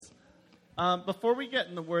Before we get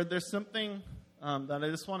in the Word, there's something that I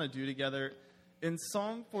just want to do together. In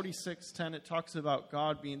Psalm 46:10, it talks about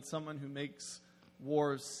God being someone who makes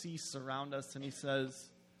wars cease around us, and he says,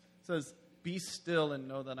 "Be still and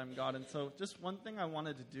know that I'm God." And so just one thing I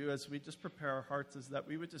wanted to do as we just prepare our hearts is that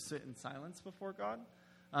we would just sit in silence before God.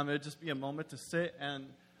 It would just be a moment to sit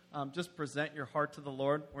and just present your heart to the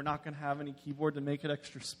Lord. We're not going to have any keyboard to make it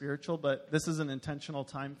extra spiritual, but this is an intentional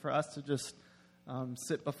time for us to just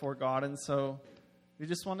sit before God. And so we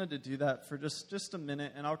just wanted to do that for just a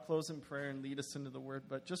minute, and I'll close in prayer and lead us into the Word.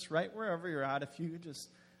 But just right wherever you're at, if you could just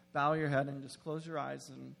bow your head and just close your eyes.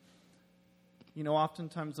 And, you know,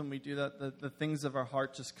 oftentimes when we do that, the things of our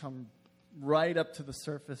heart just come right up to the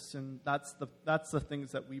surface, and that's the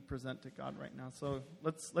things that we present to God right now. So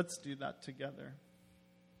let's do that together.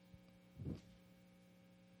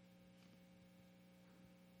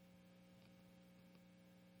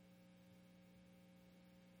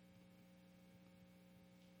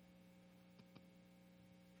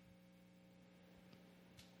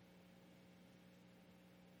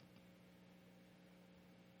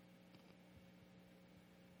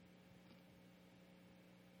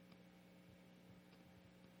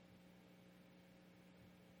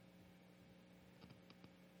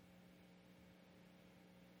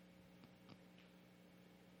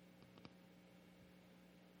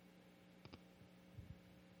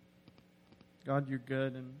 God, you're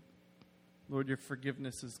good, and Lord, your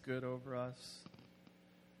forgiveness is good over us.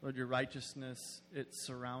 Lord, your righteousness, it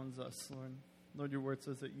surrounds us, Lord. Lord, your word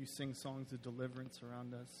says that you sing songs of deliverance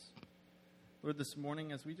around us. Lord, this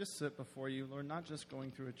morning as we just sit before you, Lord, not just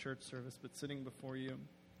going through a church service, but sitting before you,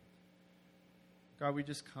 God, we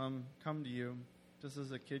just come to you just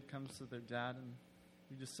as a kid comes to their dad, and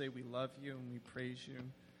we just say we love you and we praise you.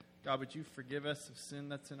 God, would you forgive us of sin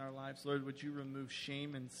that's in our lives? Lord, would you remove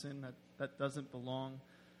shame and sin that doesn't belong?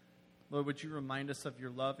 Lord, would you remind us of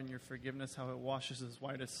your love and your forgiveness, how it washes as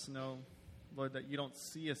white as snow? Lord, that you don't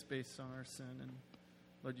see us based on our sin, and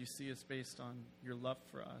Lord, you see us based on your love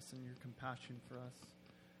for us and your compassion for us.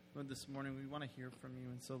 Lord, this morning we want to hear from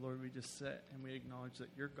you, and so, Lord, we just sit and we acknowledge that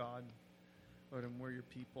you're God, Lord, and we're your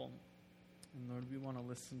people. And Lord, we want to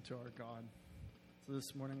listen to our God. So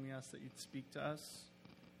this morning we ask that you'd speak to us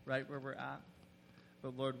right where we're at.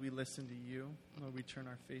 But Lord, we listen to you. Lord, we turn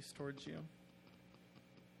our face towards you.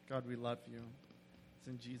 God, we love you. It's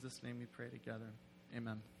in Jesus' name we pray together.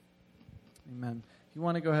 Amen. Amen. If you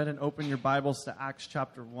want to go ahead and open your Bibles to Acts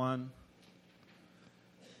chapter 1.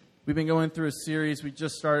 We've been going through a series we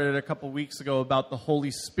just started a couple weeks ago about the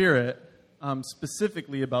Holy Spirit,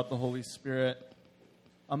 specifically about the Holy Spirit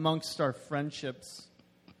amongst our friendships.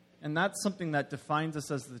 And that's something that defines us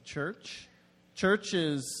as the church. Church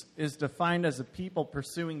is defined as a people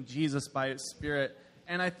pursuing Jesus by His Spirit.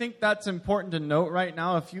 And I think that's important to note right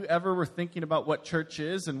now. If you ever were thinking about what church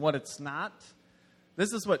is and what it's not,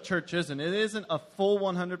 this is what church is. And it isn't a full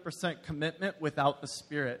 100% commitment without the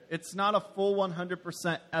Spirit. It's not a full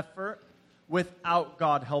 100% effort without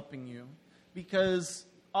God helping you. Because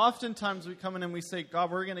oftentimes we come in and we say, God,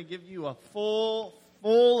 we're going to give you a full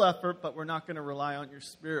effort, but we're not going to rely on your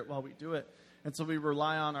Spirit while we do it. And so we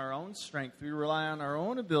rely on our own strength. We rely on our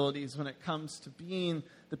own abilities when it comes to being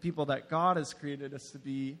the people that God has created us to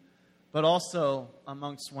be, but also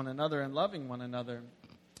amongst one another and loving one another.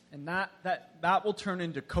 And that will turn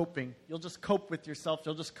into coping. You'll just cope with yourself.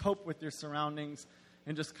 You'll just cope with your surroundings.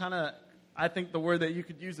 And just kind of, I think the word that you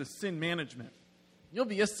could use is sin management. You'll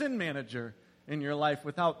be a sin manager in your life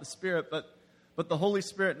without the Spirit. But the Holy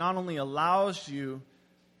Spirit not only allows you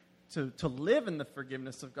to live in the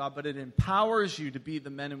forgiveness of God, but it empowers you to be the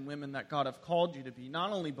men and women that God have called you to be,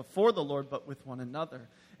 not only before the Lord, but with one another.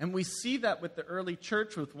 And we see that with the early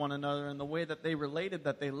church with one another and the way that they related,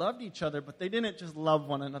 that they loved each other, but they didn't just love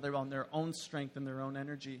one another on their own strength and their own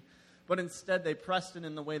energy, but instead they pressed it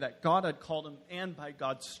in the way that God had called them and by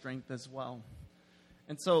God's strength as well.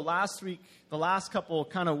 And so last week, the last couple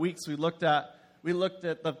kind of weeks, we looked at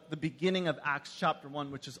the beginning of Acts chapter 1,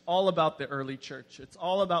 which is all about the early church. It's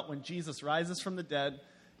all about when Jesus rises from the dead.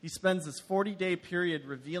 He spends this 40-day period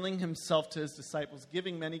revealing himself to his disciples,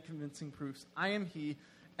 giving many convincing proofs. I am he.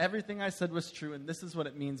 Everything I said was true, and this is what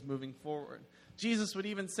it means moving forward. Jesus would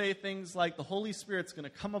even say things like, the Holy Spirit's going to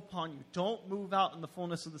come upon you. Don't move out in the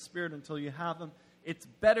fullness of the Spirit until you have him. It's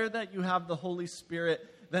better that you have the Holy Spirit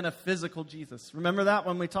than a physical Jesus. Remember that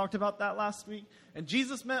when we talked about that last week? And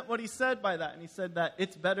Jesus meant what he said by that. And he said that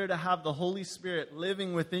it's better to have the Holy Spirit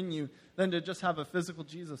living within you than to just have a physical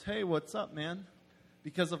Jesus. Hey, what's up, man?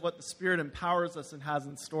 Because of what the Spirit empowers us and has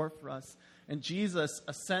in store for us. And Jesus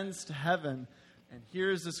ascends to heaven. And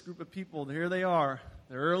here's this group of people. Here they are.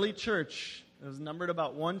 The early church. It was numbered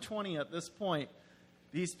about 120 at this point.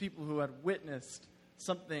 These people who had witnessed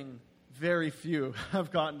something very few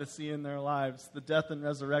have gotten to see in their lives, the death and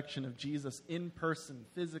resurrection of Jesus in person,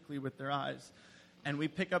 physically with their eyes. And we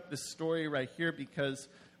pick up this story right here because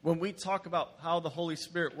when we talk about how the Holy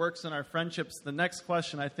Spirit works in our friendships, the next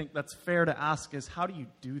question I think that's fair to ask is, how do you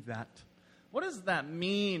do that? What does that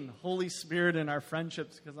mean, Holy Spirit in our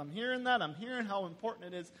friendships? Because I'm hearing that, I'm hearing how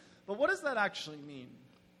important it is, but what does that actually mean?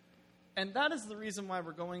 And that is the reason why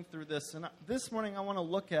we're going through this. And this morning I want to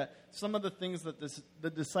look at some of the things that the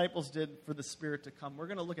disciples did for the Spirit to come. We're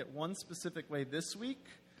going to look at one specific way this week,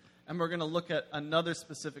 and we're going to look at another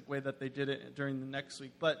specific way that they did it during the next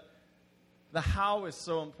week. But the how is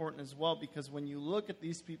so important as well, because when you look at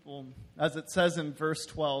these people, as it says in verse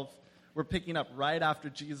 12, we're picking up right after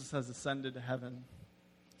Jesus has ascended to heaven.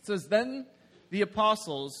 It says, "Then the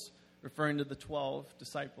apostles," referring to the 12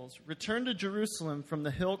 disciples, "returned to Jerusalem from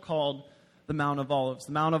the hill called the Mount of Olives."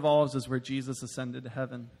 The Mount of Olives is where Jesus ascended to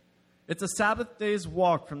heaven. It's a Sabbath day's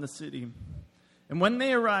walk from the city. And when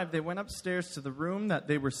they arrived, they went upstairs to the room that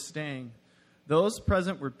they were staying. Those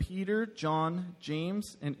present were Peter, John,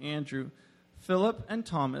 James, and Andrew, Philip and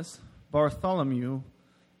Thomas, Bartholomew.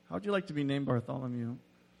 How would you like to be named Bartholomew?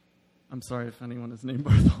 I'm sorry if anyone is named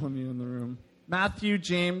Bartholomew in the room. Matthew,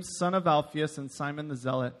 James, son of Alphaeus, and Simon the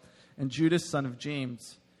Zealot, and Judas, son of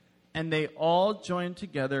James. And they all joined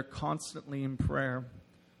together constantly in prayer,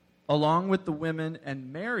 along with the women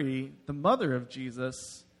and Mary, the mother of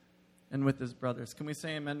Jesus, and with his brothers. Can we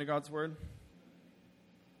say amen to God's word?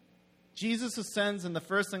 Jesus ascends, and the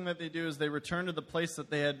first thing that they do is they return to the place that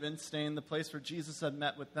they had been staying, the place where Jesus had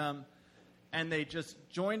met with them, and they just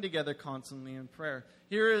join together constantly in prayer.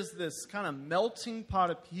 Here is this kind of melting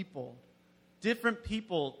pot of people, different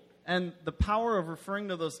people, and the power of referring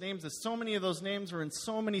to those names is so many of those names were in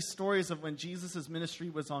so many stories of when Jesus' ministry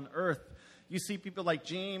was on earth. You see people like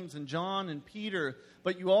James and John and Peter,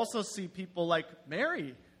 but you also see people like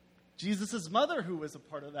Mary, Jesus' mother, who was a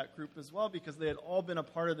part of that group as well, because they had all been a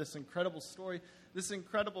part of this incredible story, this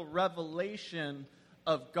incredible revelation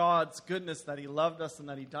of God's goodness, that he loved us and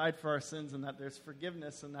that he died for our sins and that there's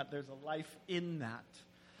forgiveness and that there's a life in that.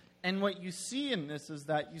 And what you see in this is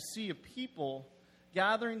that you see a people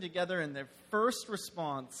gathering together, and their first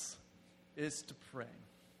response is to pray.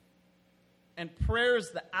 And prayer is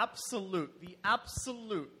the absolute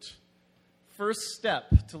first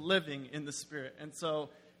step to living in the Spirit. And so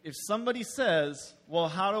if somebody says, well,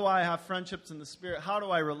 how do I have friendships in the Spirit? How do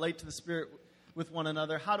I relate to the Spirit with one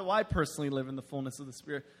another? How do I personally live in the fullness of the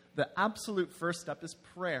Spirit? The absolute first step is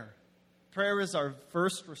prayer. Prayer is our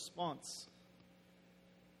first response.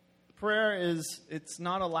 Prayer it's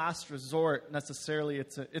not a last resort necessarily.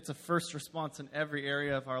 It's a first response in every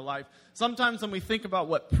area of our life. Sometimes when we think about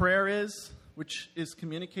what prayer is, which is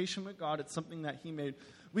communication with God, it's something that he made.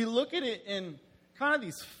 We look at it in kind of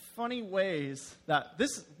these funny ways that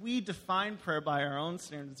we define prayer by our own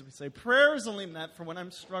standards. We say prayer is only meant for when I'm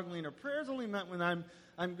struggling, or prayer is only meant when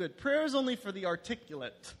I'm good. Prayer is only for the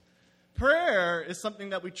articulate. Prayer is something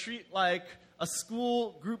that we treat like a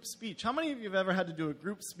school group speech. How many of you have ever had to do a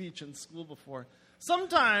group speech in school before?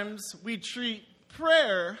 Sometimes we treat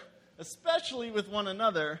prayer, especially with one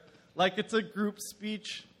another, like it's a group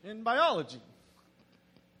speech in biology.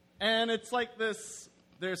 And it's like this.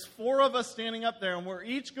 There's 4 of us standing up there, and we're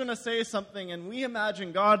each going to say something, and we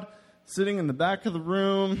imagine God sitting in the back of the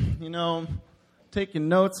room, taking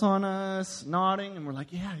notes on us, nodding, and we're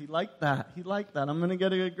like, yeah, he liked that. I'm going to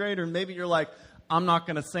get a good grade. Or maybe you're like, I'm not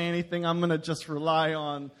going to say anything. I'm going to just rely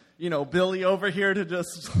on, Billy over here to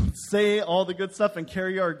just say all the good stuff and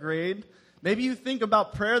carry our grade. Maybe you think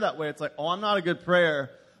about prayer that way. It's like, oh, I'm not a good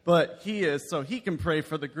prayer, but he is, so he can pray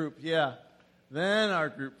for the group. Yeah, then our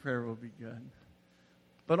group prayer will be good.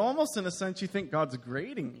 But almost in a sense, you think God's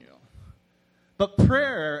grading you. But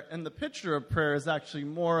prayer, and the picture of prayer, is actually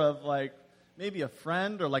more of like maybe a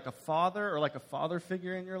friend or like a father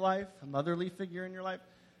figure in your life, a motherly figure in your life,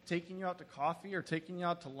 taking you out to coffee or taking you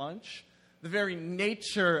out to lunch. The very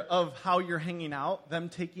nature of how you're hanging out, them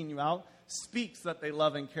taking you out, speaks that they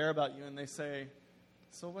love and care about you. And they say,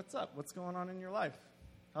 so what's up? What's going on in your life?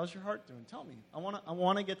 How's your heart doing? Tell me. I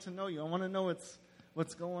want to get to know you. I want to know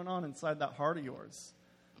what's going on inside that heart of yours.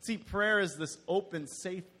 See, prayer is this open,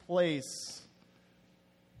 safe place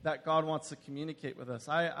that God wants to communicate with us.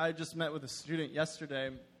 I just met with a student yesterday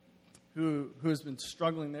who has been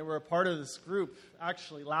struggling. They were a part of this group,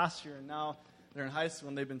 actually, last year, and now they're in high school,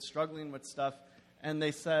 and they've been struggling with stuff. And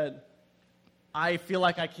they said, I feel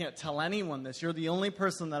like I can't tell anyone this. You're the only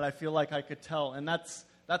person that I feel like I could tell. And that's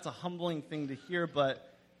a humbling thing to hear,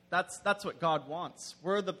 but that's what God wants.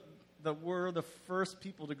 We're that we're the first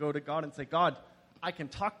people to go to God and say, God, I can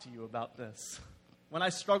talk to you about this. When I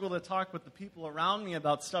struggle to talk with the people around me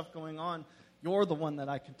about stuff going on, you're the one that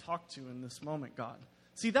I can talk to in this moment, God.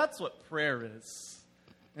 See, that's what prayer is.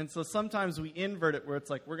 And so sometimes we invert it where it's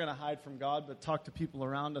like we're going to hide from God but talk to people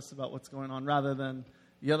around us about what's going on rather than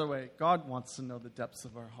the other way. God wants to know the depths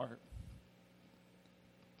of our heart.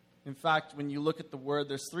 In fact, when you look at the word,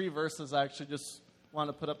 there's 3 verses I actually just want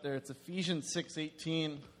to put up there. It's Ephesians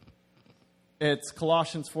 6:18. It's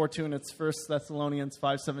Colossians 4:2, and it's 1 Thessalonians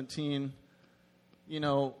 5:17. You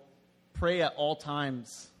know, pray at all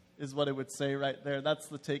times is what it would say right there. That's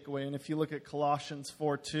the takeaway. And if you look at Colossians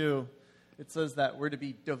 4:2, it says that we're to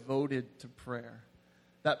be devoted to prayer.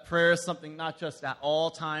 That prayer is something not just at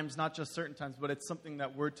all times, not just certain times, but it's something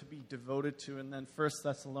that we're to be devoted to. And then 1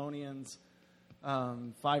 Thessalonians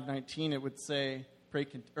 5:19, it would say,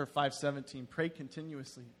 or 5:17, pray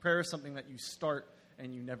continuously. Prayer is something that you start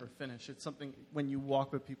and you never finish. It's something when you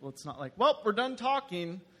walk with people, it's not like, well, we're done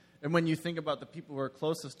talking. And when you think about the people who are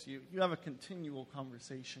closest to you, you have a continual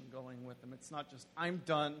conversation going with them. It's not just, I'm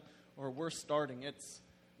done or we're starting. It's,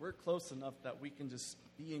 we're close enough that we can just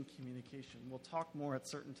be in communication. We'll talk more at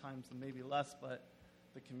certain times and maybe less, but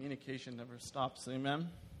the communication never stops. Amen?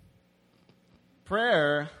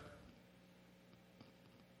 Prayer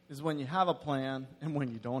is when you have a plan and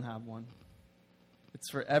when you don't have one. It's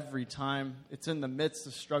for every time. It's in the midst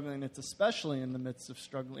of struggling. It's especially in the midst of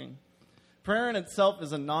struggling. Prayer in itself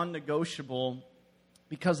is a non-negotiable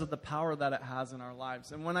because of the power that it has in our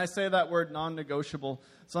lives. And when I say that word non-negotiable,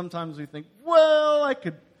 sometimes we think, well, I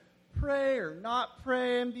could pray or not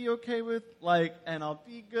pray and be okay with, and I'll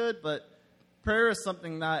be good. But prayer is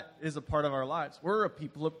something that is a part of our lives. We're a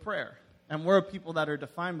people of prayer. And we're a people that are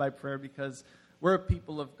defined by prayer because we're a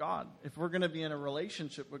people of God. If we're going to be in a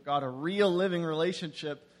relationship with God, a real living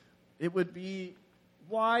relationship, it would be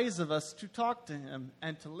wise of us to talk to him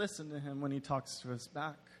and to listen to him when he talks to us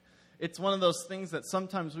back. It's one of those things that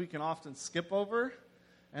sometimes we can often skip over,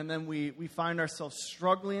 and then we find ourselves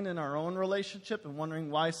struggling in our own relationship and wondering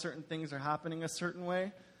why certain things are happening a certain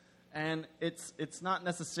way. And it's not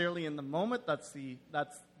necessarily in the moment that's the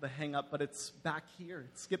hang up, but it's back here.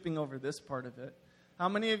 It's skipping over this part of it. How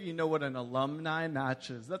many of you know what an alumni match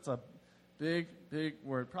is? That's a big, big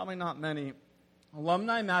word. Probably not many.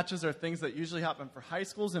 Alumni matches are things that usually happen for high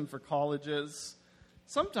schools and for colleges,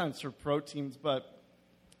 sometimes for pro teams, but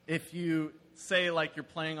if you say like you're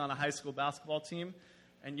playing on a high school basketball team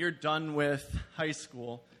and you're done with high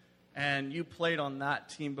school and you played on that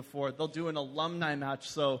team before, they'll do an alumni match.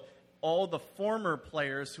 So all the former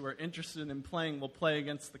players who are interested in playing will play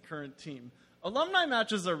against the current team. Alumni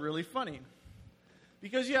matches are really funny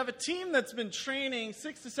because you have a team that's been training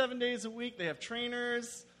 6 to 7 days a week. They have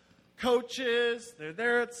trainers, coaches, they're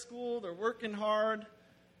there at school, they're working hard,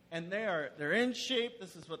 and they're in shape.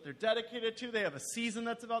 This is what they're dedicated to. They have a season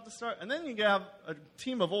that's about to start. And then you have a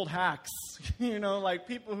team of old hacks, like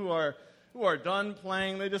people who are done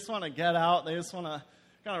playing. They just want to get out. They just want to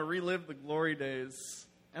kind of relive the glory days.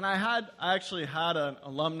 And I actually had an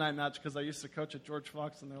alumni match because I used to coach at George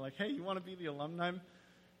Fox, and they're like, hey, you want to be the alumni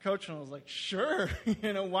coach? And I was like, sure,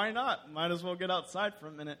 why not? Might as well get outside for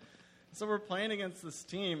a minute. So we're playing against this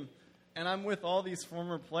team, and I'm with all these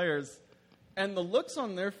former players, and the looks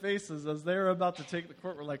on their faces as they're about to take the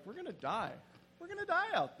court were like, we're going to die. We're going to die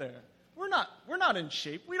out there. We're not in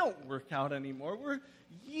shape. We don't work out anymore. We're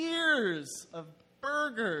years of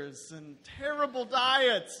burgers and terrible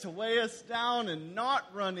diets to weigh us down and not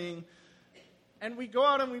running. And we go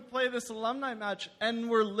out and we play this alumni match,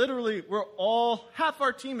 and half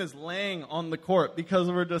our team is laying on the court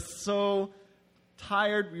because we're just so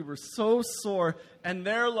tired. We were so sore. And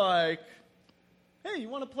they're like, hey, you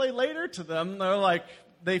want to play later? To them, they're like,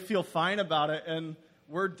 they feel fine about it, and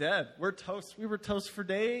we're dead. We're toast. We were toast for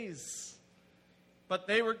days. But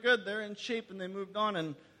they were good. They're in shape, and they moved on.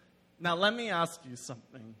 And now let me ask you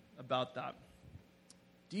something about that.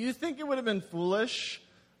 Do you think it would have been foolish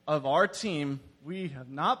of our team, we have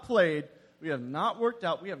not played, we have not worked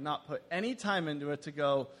out, we have not put any time into it, to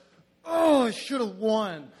go, oh, I should have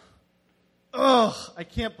won. Oh, I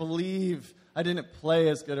can't believe I didn't play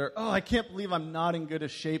as good, or, oh, I can't believe I'm not in good a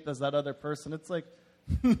shape as that other person. It's like,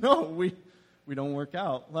 no, we don't work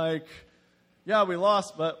out. Like, yeah, we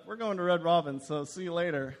lost, but we're going to Red Robin, so see you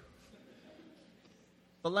later.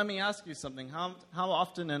 But let me ask you something. How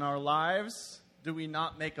often in our lives do we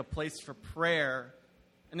not make a place for prayer,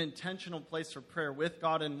 an intentional place for prayer with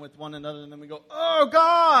God and with one another, and then we go, oh,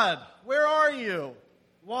 God, where are you?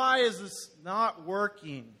 Why is this not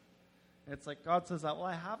working? And it's like God says, well,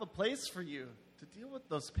 I have a place for you to deal with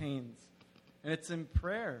those pains. And it's in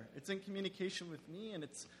prayer. It's in communication with me, and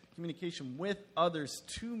it's communication with others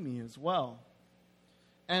to me as well.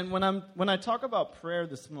 And when I talk about prayer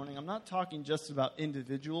this morning, I'm not talking just about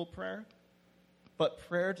individual prayer, but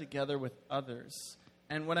prayer together with others.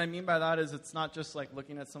 And what I mean by that is it's not just like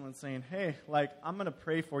looking at someone saying, hey, like, I'm going to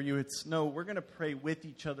pray for you. It's no, we're going to pray with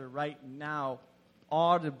each other right now,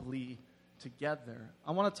 audibly together.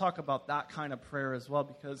 I want to talk about that kind of prayer as well,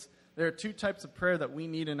 because there are two types of prayer that we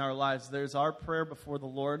need in our lives. There's our prayer before the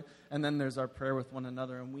Lord, and then there's our prayer with one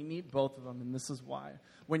another. And we need both of them, and this is why.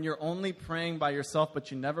 When you're only praying by yourself,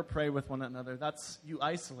 but you never pray with one another, that's you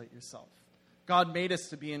isolate yourself. God made us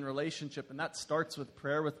to be in relationship, and that starts with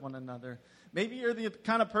prayer with one another. Maybe you're the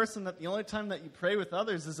kind of person that the only time that you pray with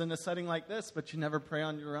others is in a setting like this, but you never pray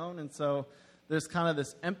on your own, and so there's kind of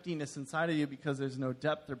this emptiness inside of you because there's no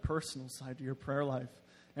depth or personal side to your prayer life.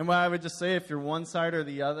 And what I would just say, if you're one side or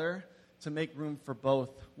the other, to make room for both.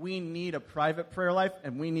 We need a private prayer life,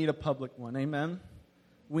 and we need a public one. Amen?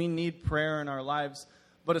 We need prayer in our lives,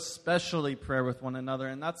 but especially prayer with one another.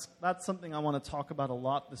 And that's something I want to talk about a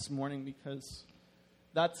lot this morning, because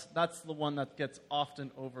that's the one that gets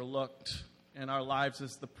often overlooked in our lives,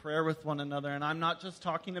 is the prayer with one another. And I'm not just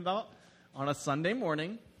talking about on a Sunday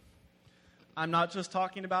morning. I'm not just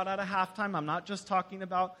talking about at a halftime. I'm not just talking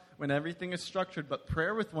about when everything is structured, but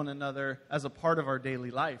prayer with one another as a part of our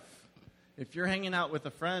daily life. If you're hanging out with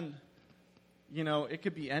a friend, you know, it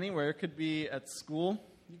could be anywhere. It could be at school.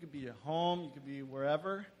 You could be at home. You could be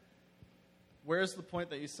wherever. Where's the point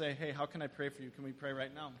that you say, hey, how can I pray for you? Can we pray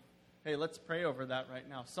right now? Hey, let's pray over that right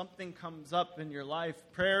now. Something comes up in your life.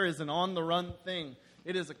 Prayer is an on-the-run thing.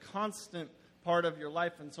 It is a constant part of your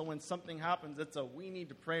life. And so when something happens, it's a we need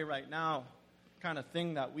to pray right now kind of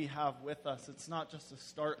thing that we have with us. It's not just a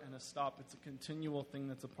start and a stop. It's a continual thing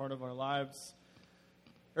that's a part of our lives.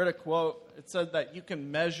 I heard a quote. It said that you can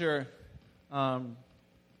measure the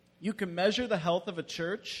health of a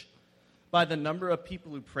church by the number of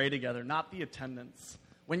people who pray together, not the attendance.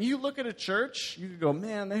 When you look at a church, you can go,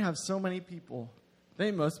 man, they have so many people.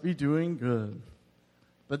 They must be doing good.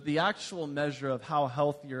 But the actual measure of how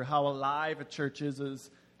healthy or how alive a church is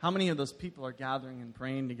how many of those people are gathering and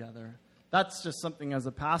praying together. That's just something as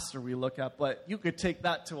a pastor we look at, but you could take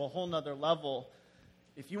that to a whole nother level.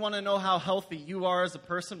 If you want to know how healthy you are as a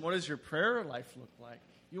person, what does your prayer life look like?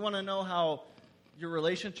 You want to know how your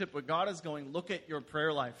relationship with God is going, look at your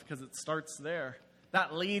prayer life, because it starts there.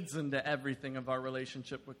 That leads into everything of our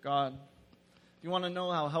relationship with God. If you want to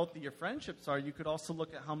know how healthy your friendships are, you could also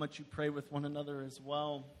look at how much you pray with one another as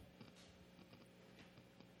well.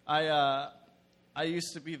 I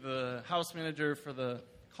used to be the house manager for the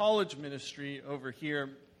college ministry over here,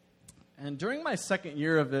 and during my second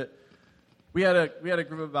year of it, we had a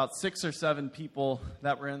group of about 6 or 7 people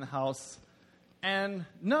that were in the house, and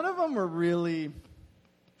none of them were really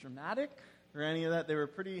dramatic or any of that. They were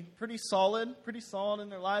pretty solid in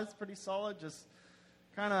their lives, pretty solid, just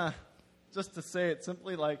to say it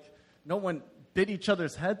simply, like no one bit each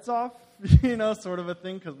other's heads off, sort of a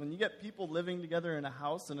thing, because when you get people living together in a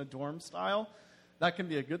house in a dorm style, that can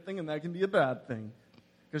be a good thing and that can be a bad thing,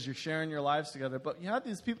 because you're sharing your lives together. But you had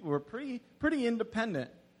these people who were pretty independent,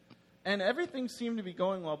 and everything seemed to be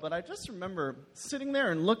going well. But I just remember sitting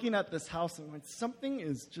there and looking at this house and going,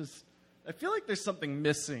 I feel like there's something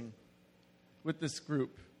missing with this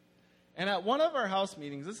group. And at one of our house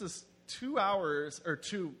meetings, this is 2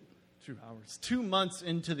 months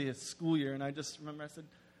into the school year, and I just remember I said,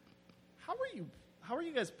 how are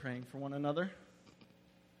you guys praying for one another?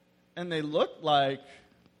 And they looked like,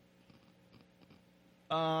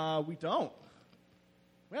 we don't.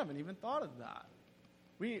 We haven't even thought of that.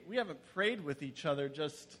 We haven't prayed with each other.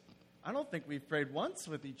 I don't think we've prayed once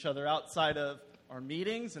with each other outside of our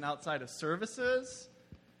meetings and outside of services.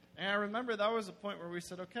 And I remember that was a point where we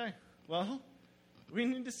said, okay, well, we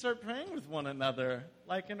need to start praying with one another,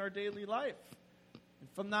 like in our daily life. And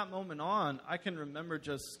from that moment on, I can remember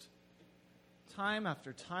just time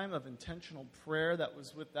after time of intentional prayer that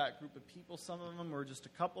was with that group of people. Some of them were just a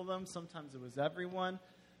couple of them. Sometimes it was everyone.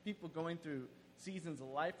 People going through seasons of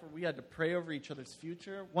life where we had to pray over each other's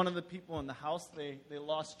future. One of the people in the house, they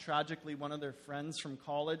lost tragically one of their friends from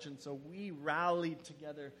college, and so we rallied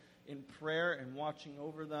together in prayer and watching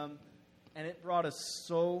over them, and it brought us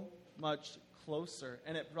so much closer,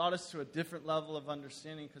 and it brought us to a different level of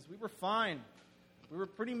understanding, because we were fine. We were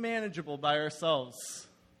pretty manageable by ourselves.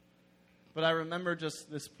 But I remember just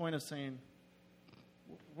this point of saying,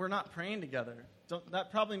 we're not praying together.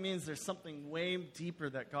 That probably means there's something way deeper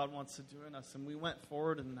that God wants to do in us, and we went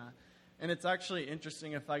forward in that. And it's actually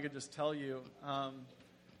interesting, if I could just tell you,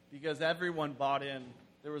 because everyone bought in.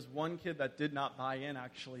 There was one kid that did not buy in,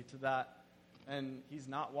 actually, to that, and he's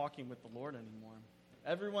not walking with the Lord anymore.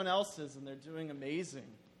 Everyone else is, and they're doing amazing.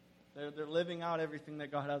 They're living out everything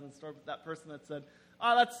that God has in store. But that person that said,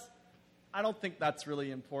 I don't think that's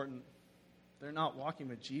really important, they're not walking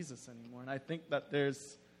with Jesus anymore. And I think that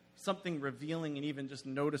there's something revealing and even just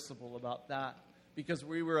noticeable about that. Because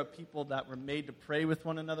we were a people that were made to pray with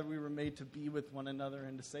one another. We were made to be with one another.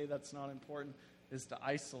 And to say that's not important is to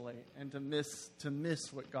isolate and to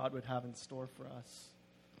miss what God would have in store for us.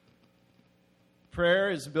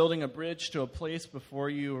 Prayer is building a bridge to a place before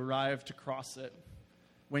you arrive to cross it.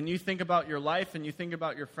 When you think about your life and you think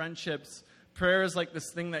about your friendships, prayer is like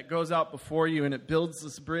this thing that goes out before you and it builds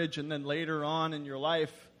this bridge, and then later on in your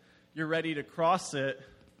life, you're ready to cross it,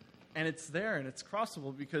 and it's there and it's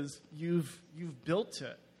crossable because you've built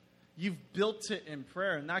it. You've built it in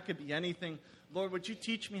prayer, and that could be anything. Lord, would you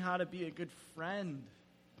teach me how to be a good friend?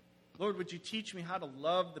 Lord, would you teach me how to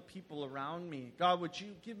love the people around me? God, would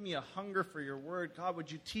you give me a hunger for your word? God, would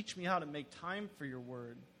you teach me how to make time for your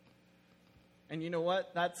word? And you know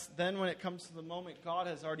what? That's then when it comes to the moment, God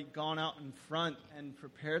has already gone out in front and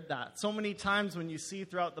prepared that. So many times when you see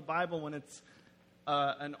throughout the Bible when it's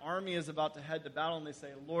an army is about to head to battle and they say,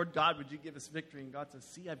 Lord God, would you give us victory? And God says,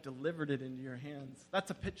 see, I've delivered it into your hands. That's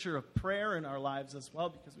a picture of prayer in our lives as well,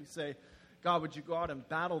 because we say, God, would you go out and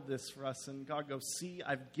battle this for us? And God goes, see,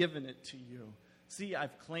 I've given it to you. See,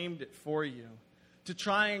 I've claimed it for you. To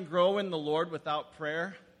try and grow in the Lord without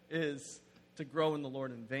prayer is to grow in the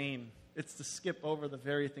Lord in vain. It's to skip over the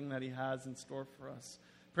very thing that he has in store for us.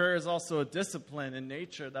 Prayer is also a discipline in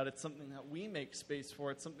nature, that it's something that we make space for.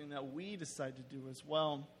 It's something that we decide to do as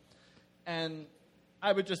well. And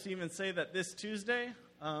I would just even say that this Tuesday,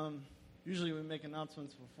 usually we make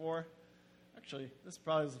announcements before. Actually, this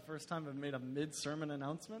probably is the first time I've made a mid-sermon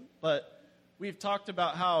announcement, but we've talked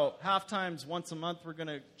about how half-times once a month we're going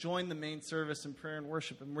to join the main service in prayer and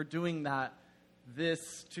worship, and we're doing that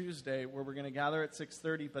this Tuesday, where we're going to gather at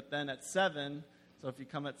 6:30, but then at 7, so if you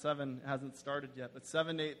come at 7, it hasn't started yet, but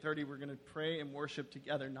 7 to 8:30, we're going to pray and worship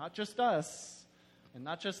together, not just us, and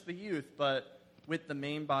not just the youth, but with the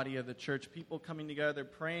main body of the church, people coming together,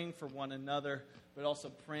 praying for one another, but also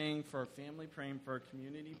praying for our family, praying for our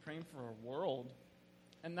community, praying for our world.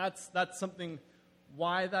 And that's something,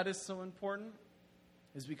 why that is so important,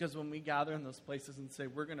 is because when we gather in those places and say,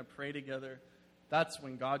 we're going to pray together, that's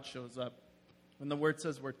when God shows up. When the word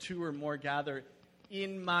says where 2 or more gather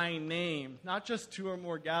in my name, not just 2 or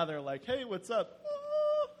more gather like, hey, what's up?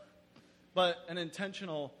 But an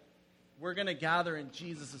intentional, we're going to gather in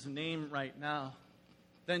Jesus' name right now.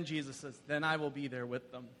 Then Jesus says, then I will be there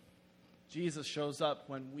with them. Jesus shows up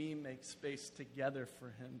when we make space together for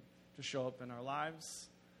him to show up in our lives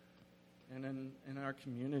and in our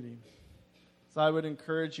community. So I would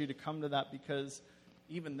encourage you to come to that, because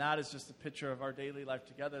even that is just a picture of our daily life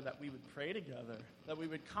together, that we would pray together, that we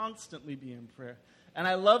would constantly be in prayer. And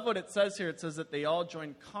I love what it says here. It says that they all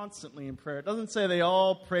joined constantly in prayer. It doesn't say they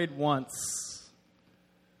all prayed once,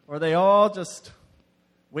 or they all just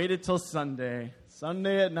waited till Sunday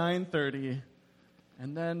at 9:30,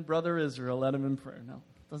 and then Brother Israel led him in prayer. No,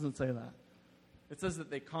 it doesn't say that. It says that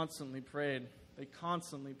they constantly prayed. They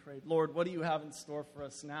constantly prayed. Lord, what do you have in store for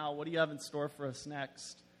us now? What do you have in store for us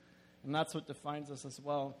next? And that's what defines us as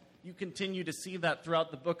well. You continue to see that throughout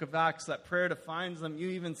the book of Acts, that prayer defines them. You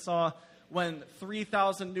even saw when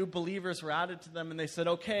 3,000 new believers were added to them, and they said,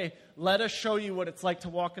 okay, let us show you what it's like to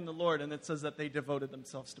walk in the Lord. And it says that they devoted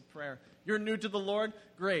themselves to prayer. You're new to the Lord?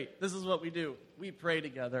 Great. This is what we do. We pray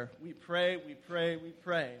together. We pray, we pray, we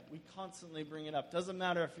pray. We constantly bring it up. Doesn't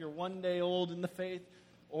matter if you're 1 day old in the faith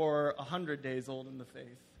or 100 days old in the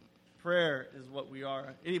faith. Prayer is what we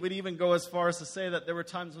are. It would even go as far as to say that there were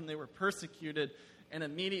times when they were persecuted, and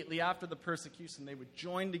immediately after the persecution, they would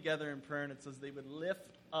join together in prayer, and it says they would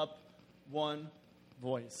lift up one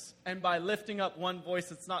voice. And by lifting up one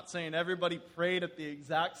voice, it's not saying everybody prayed at the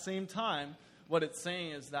exact same time. What it's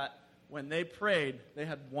saying is that when they prayed, they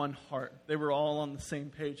had one heart. They were all on the same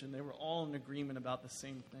page, and they were all in agreement about the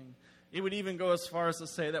same thing. It would even go as far as to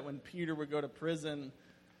say that when Peter would go to prison,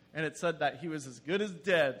 and it said that he was as good as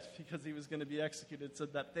dead because he was going to be executed, it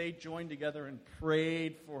said that they joined together and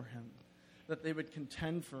prayed for him, that they would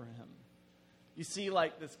contend for him. You see,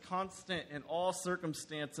 like this constant in all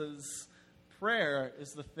circumstances, prayer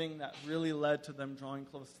is the thing that really led to them drawing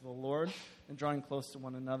close to the Lord and drawing close to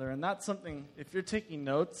one another. And that's something, if you're taking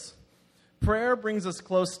notes, prayer brings us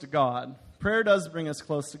close to God. Prayer does bring us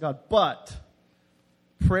close to God, but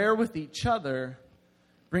prayer with each other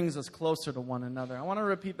brings us closer to one another. I want to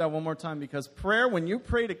repeat that one more time, because prayer, when you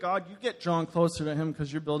pray to God, you get drawn closer to him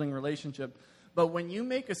because you're building a relationship. But when you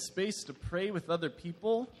make a space to pray with other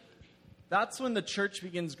people, That's when the church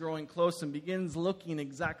begins growing close and begins looking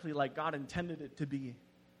exactly like God intended it to be.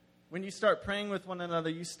 When you start praying with one another,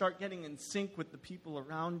 you start getting in sync with the people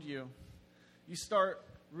around you. You start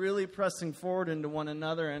really pressing forward into one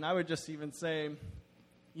another. And I would just even say,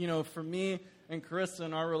 for me and Carissa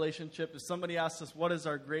in our relationship, if somebody asks us what's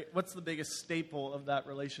the biggest staple of that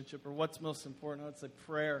relationship, or what's most important, I would say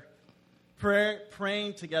prayer.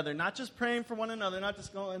 Praying together, not just praying for one another, not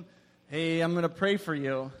just going, hey, I'm going to pray for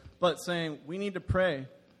you, but saying we need to pray.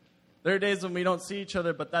 There are days when we don't see each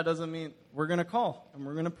other, but that doesn't mean we're going to call and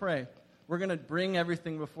we're going to pray. We're going to bring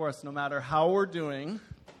everything before us, no matter how we're doing.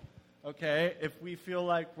 Okay, if we feel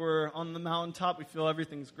like we're on the mountaintop, we feel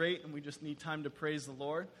everything's great, and we just need time to praise the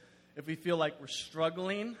Lord. If we feel like we're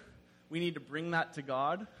struggling, we need to bring that to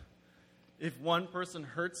God. If one person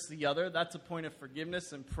hurts the other, that's a point of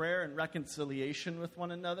forgiveness and prayer and reconciliation with one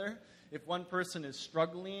another. If one person is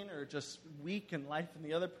struggling or just weak in life and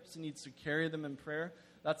the other person needs to carry them in prayer,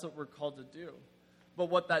 that's what we're called to do. But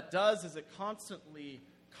what that does is it constantly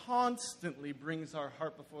brings our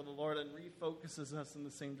heart before the Lord and refocuses us in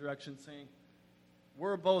the same direction, saying,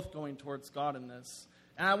 we're both going towards God in this.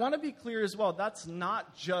 And I want to be clear as well, that's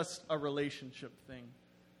not just a relationship thing.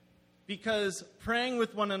 Because praying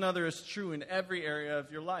with one another is true in every area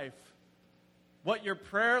of your life. What your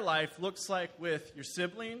prayer life looks like with your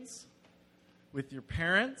siblings, with your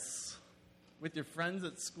parents, with your friends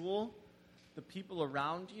at school, the people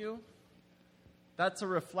around you, that's a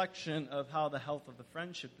reflection of how the health of the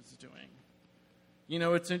friendship is doing.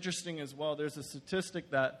 It's interesting as well. There's a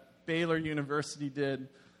statistic that Baylor University did.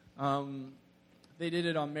 They did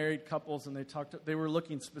it on married couples, and they were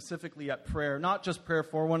looking specifically at prayer, not just prayer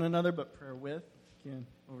for one another, but prayer with. Can't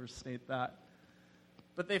overstate that.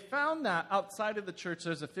 But they found that outside of the church,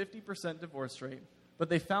 there's a 50% divorce rate. But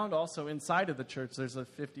they found also inside of the church, there's a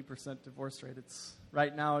 50% divorce rate.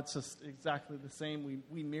 Right now, it's just exactly the same.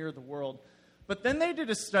 We mirror the world. But then they did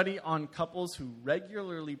a study on couples who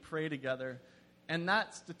regularly pray together, and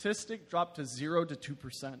that statistic dropped to 0 to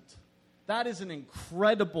 2%. That is an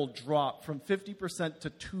incredible drop from 50% to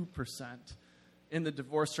 2% in the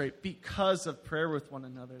divorce rate because of prayer with one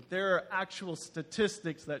another. There are actual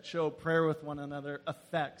statistics that show prayer with one another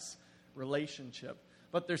affects relationship.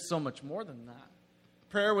 But there's so much more than that.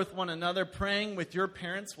 Prayer with one another, praying with your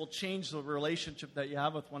parents will change the relationship that you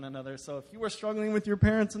have with one another. So if you are struggling with your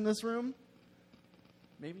parents in this room,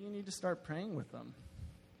 maybe you need to start praying with them.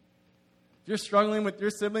 If you're struggling with your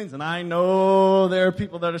siblings, and I know there are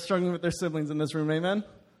people that are struggling with their siblings in this room, amen?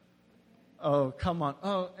 Oh, come on.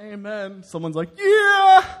 Oh, amen. Someone's like,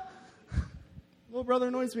 yeah! Little brother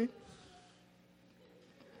annoys me.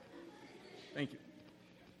 Thank you.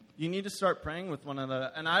 You need to start praying with one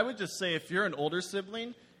another. And I would just say, if you're an older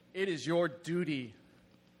sibling, it is your duty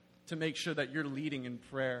to make sure that you're leading in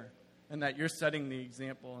prayer and that you're setting the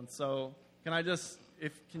example. And so, can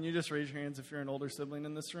you just raise your hands if you're an older sibling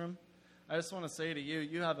in this room? I just want to say to you,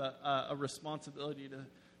 you have a responsibility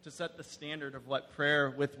to set the standard of what prayer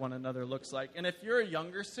with one another looks like. And if you're a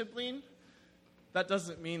younger sibling, that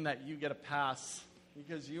doesn't mean that you get a pass,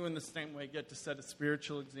 because you in the same way get to set a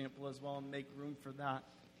spiritual example as well and make room for that.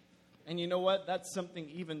 And you know what? That's something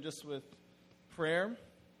even just with prayer.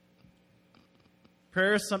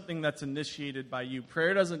 Prayer is something that's initiated by you.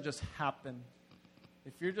 Prayer doesn't just happen.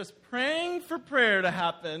 If you're just praying for prayer to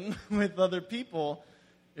happen with other people,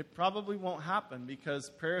 it probably won't happen, because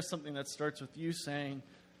prayer is something that starts with you saying,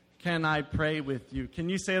 can I pray with you? Can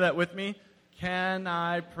you say that with me? Can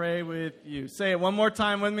I pray with you? Say it one more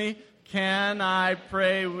time with me. Can I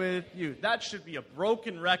pray with you? That should be a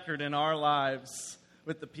broken record in our lives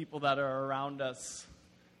with the people that are around us,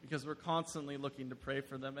 because we're constantly looking to pray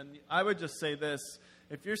for them. And I would just say this.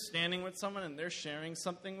 If you're standing with someone and they're sharing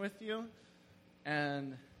something with you,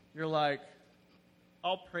 and you're like,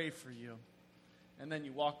 I'll pray for you, and then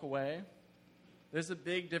you walk away, there's a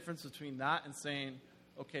big difference between that and saying,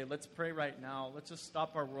 okay, let's pray right now. Let's just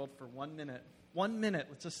stop our world for 1 minute. 1 minute.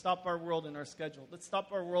 Let's just stop our world in our schedule. Let's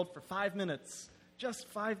stop our world for 5 minutes. Just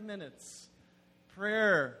 5 minutes.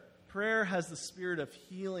 Prayer has the spirit of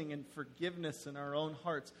healing and forgiveness in our own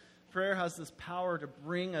hearts. Prayer has this power to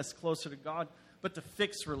bring us closer to God, but to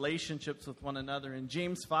fix relationships with one another. In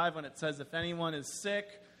James 5, when it says, if anyone is sick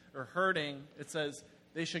or hurting, it says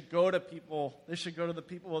they should go to the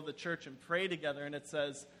people of the church and pray together. And it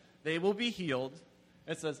says they will be healed.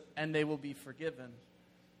 It says, and they will be forgiven.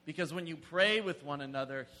 Because when you pray with one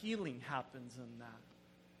another, healing happens in that.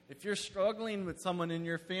 If you're struggling with someone in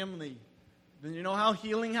your family, then you know how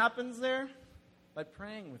healing happens there? By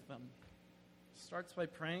praying with them. It starts by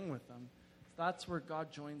praying with them. That's where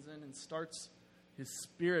God joins in and starts His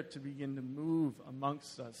Spirit to begin to move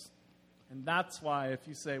amongst us. And that's why if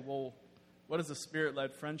you say, well, what does a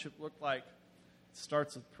Spirit-led friendship look like? It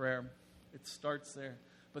starts with prayer. It starts there.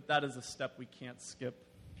 But that is a step we can't skip.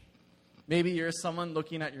 Maybe you're someone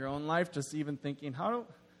looking at your own life, just even thinking,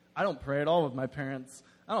 I don't pray at all with my parents.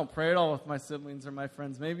 I don't pray at all with my siblings or my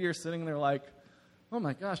friends. Maybe you're sitting there like, oh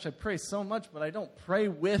my gosh, I pray so much, but I don't pray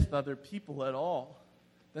with other people at all.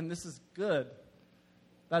 Then this is good.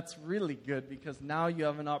 That's really good, because now you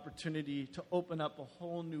have an opportunity to open up a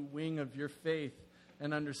whole new wing of your faith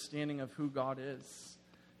and understanding of who God is.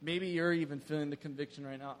 Maybe you're even feeling the conviction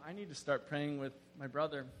right now, I need to start praying with my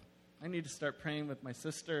brother. I need to start praying with my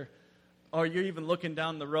sister. Or you're even looking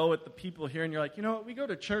down the row at the people here and you're like, you know what, we go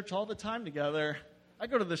to church all the time together. I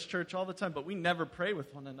go to this church all the time, but we never pray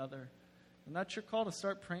with one another. And that's your call to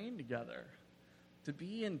start praying together, to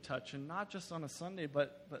be in touch, and not just on a Sunday,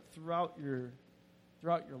 but throughout your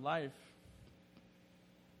life.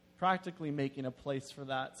 Practically making a place for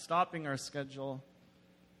that, stopping our schedule.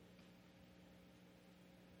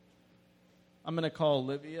 I'm going to call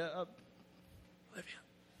Olivia up. Olivia.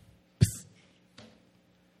 Psst.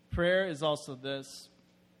 Prayer is also this.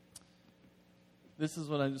 This is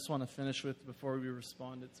what I just want to finish with before we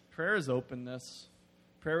respond. Prayer is openness.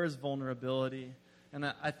 Prayer is vulnerability. And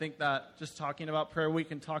I think that just talking about prayer, we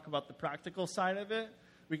can talk about the practical side of it.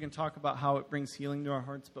 We can talk about how it brings healing to our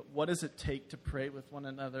hearts. But what does it take to pray with one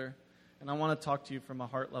another? And I want to talk to you from a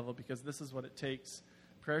heart level, because this is what it takes.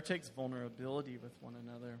 Prayer takes vulnerability with one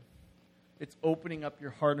another. It's opening up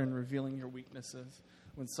your heart and revealing your weaknesses.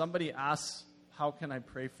 When somebody asks, how can I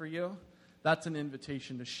pray for you? That's an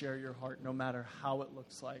invitation to share your heart, no matter how it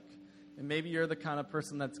looks like. And maybe you're the kind of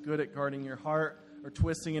person that's good at guarding your heart or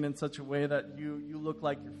twisting it in such a way that you look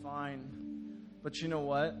like you're fine. But you know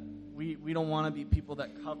what? We don't want to be people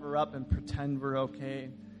that cover up and pretend we're okay.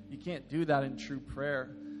 You can't do that in true prayer.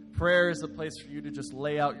 Prayer is a place for you to just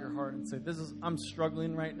lay out your heart and say, I'm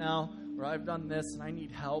struggling right now, or I've done this and I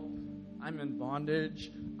need help. I'm in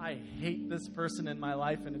bondage. I hate this person in my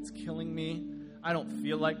life and it's killing me. I don't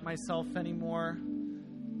feel like myself anymore.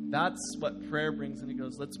 That's what prayer brings. And he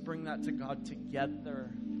goes, let's bring that to God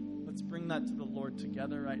together. Let's bring that to the Lord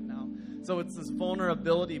together right now. So it's this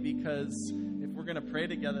vulnerability, because if we're going to pray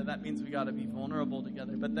together, that means we got to be vulnerable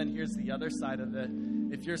together. But then here's the other side of it.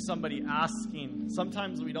 If you're somebody asking,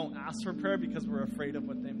 sometimes we don't ask for prayer because we're afraid of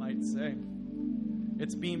what they might say.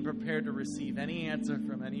 It's being prepared to receive any answer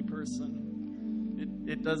from any person.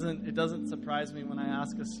 It doesn't surprise me when I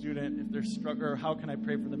ask a student if they're struggling, or how can I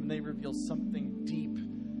pray for them, and they reveal something deep,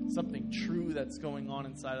 something true that's going on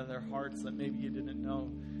inside of their hearts that maybe you didn't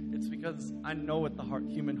know. It's because I know what the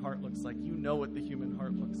human heart looks like. You know what the human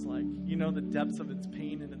heart looks like. You know the depths of its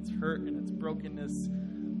pain and its hurt and its brokenness,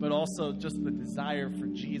 but also just the desire for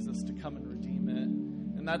Jesus to come and redeem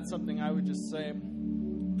it. And that's something I would just say.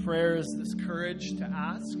 Prayer is this courage to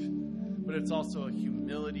ask, but it's also a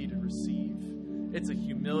humility to receive. It's a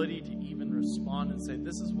humility to even respond and say,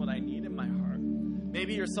 this is what I need in my heart.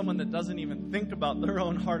 Maybe you're someone that doesn't even think about their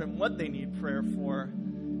own heart and what they need prayer for.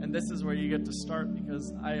 And this is where you get to start,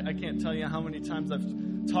 because I can't tell you how many times I've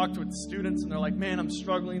talked with students and they're like, man, I'm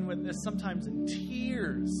struggling with this, sometimes in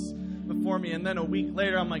tears before me. And then a week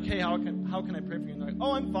later, I'm like, hey, how can I pray for you? And they're like,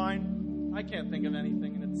 oh, I'm fine. I can't think of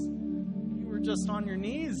anything. And it's, you were just on your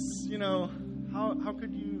knees. You know, how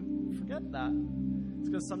could you forget that? It's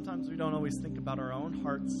because sometimes we don't always think about our own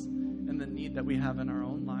hearts and the need that we have in our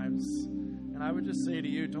own lives. And I would just say to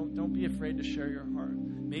you, don't be afraid to share your heart.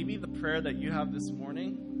 Maybe the prayer that you have this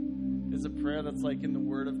morning is a prayer that's like in the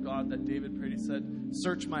Word of God that David prayed. He said,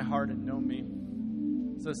 search my heart and know me.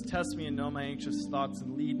 It says, test me and know my anxious thoughts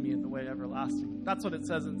and lead me in the way everlasting. That's what it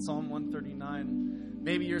says in Psalm 139.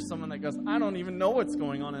 Maybe you're someone that goes, I don't even know what's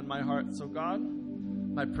going on in my heart. So God,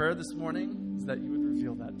 my prayer this morning is that you would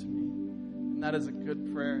reveal that to me. And that is a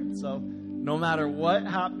good prayer. And so no matter what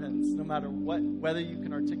happens, no matter whether you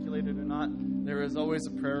can articulate it or not, there is always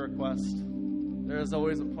a prayer request. There is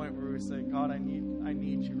always a point where we say, God, I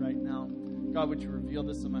need you right now. God, would you reveal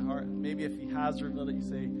this in my heart? Maybe if he has revealed it, you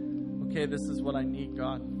say, okay, this is what I need,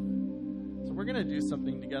 God. So we're going to do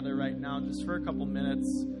something together right now, just for a couple minutes.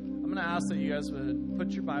 I'm going to ask that you guys would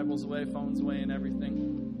put your Bibles away, phones away, and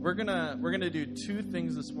everything. We're gonna do two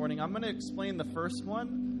things this morning. I'm going to explain the first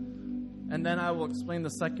one, and then I will explain the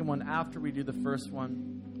second one after we do the first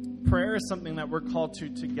one. Prayer is something that we're called to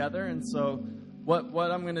together, and so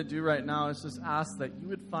what I'm going to do right now is just ask that you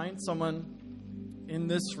would find someone in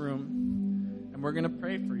this room, and we're going to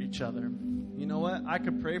pray for each other. You know what? I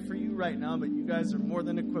could pray for you right now, but you guys are more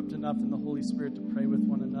than equipped enough in the Holy Spirit to pray with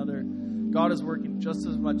one another. God is working just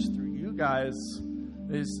as much through you guys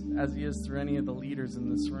as he is through any of the leaders in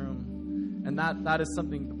this room. And that is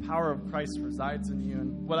something, the power of Christ resides in you.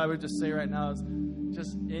 And what I would just say right now is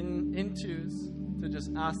just in twos to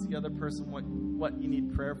just ask the other person what you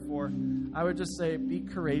need prayer for. I would just say be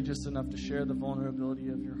courageous enough to share the vulnerability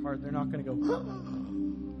of your heart. They're not going to go,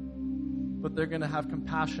 but they're going to have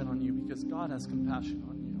compassion on you because God has compassion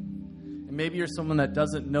on you. And maybe you're someone that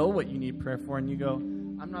doesn't know what you need prayer for, and you go,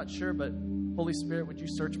 I'm not sure, but Holy Spirit, would you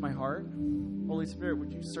search my heart? Holy Spirit,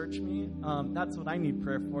 would you search me? That's what I need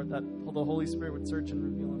prayer for, that the Holy Spirit would search and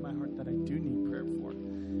reveal in my heart that I do need prayer for.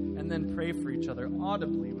 And then pray for each other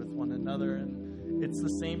audibly with one another. And it's the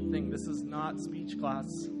same thing. This is not speech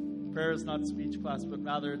class. Prayer is not speech class, but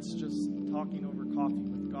rather it's just talking over coffee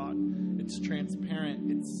with God. It's transparent.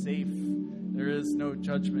 It's safe. There is no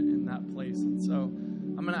judgment in that place. And so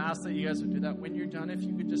I'm going to ask that you guys would do that. When you're done, if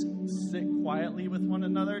you could just sit quietly with one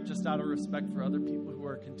another, just out of respect for other people who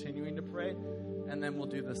are continuing to pray, and then we'll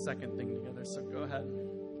do the second thing together. So go ahead.